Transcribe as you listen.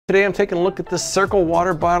Today I'm taking a look at this Cirkul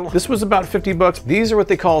water bottle. This was about 50 bucks. These are what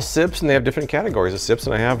they call sips, and they have different categories of sips,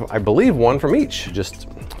 and I have, I believe, one from each. Just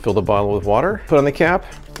fill the bottle with water, put on the cap,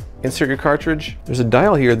 insert your cartridge. There's a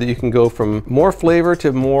dial here that you can go from more flavor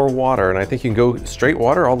to more water, and I think you can go straight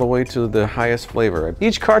water all the way to the highest flavor.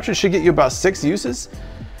 Each cartridge should get you about 6 uses.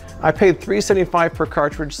 I paid $3.75 per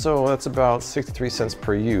cartridge, so that's about 63 cents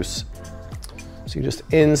per use. So you just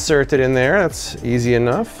insert it in there, that's easy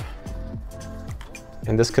enough.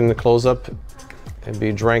 And this can close up and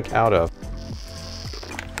be drank out of.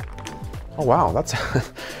 Oh wow,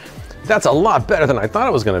 that's a lot better than I thought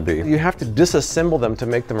it was gonna be. You have to disassemble them to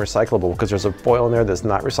make them recyclable because there's a foil in there that's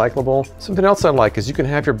not recyclable. Something else I like is you can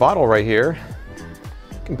have your bottle right here.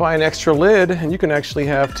 You can buy an extra lid and you can actually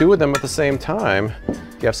have 2 of them at the same time.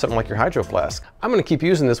 If you have something like your hydro flask. I'm gonna keep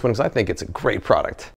using this one because I think it's a great product.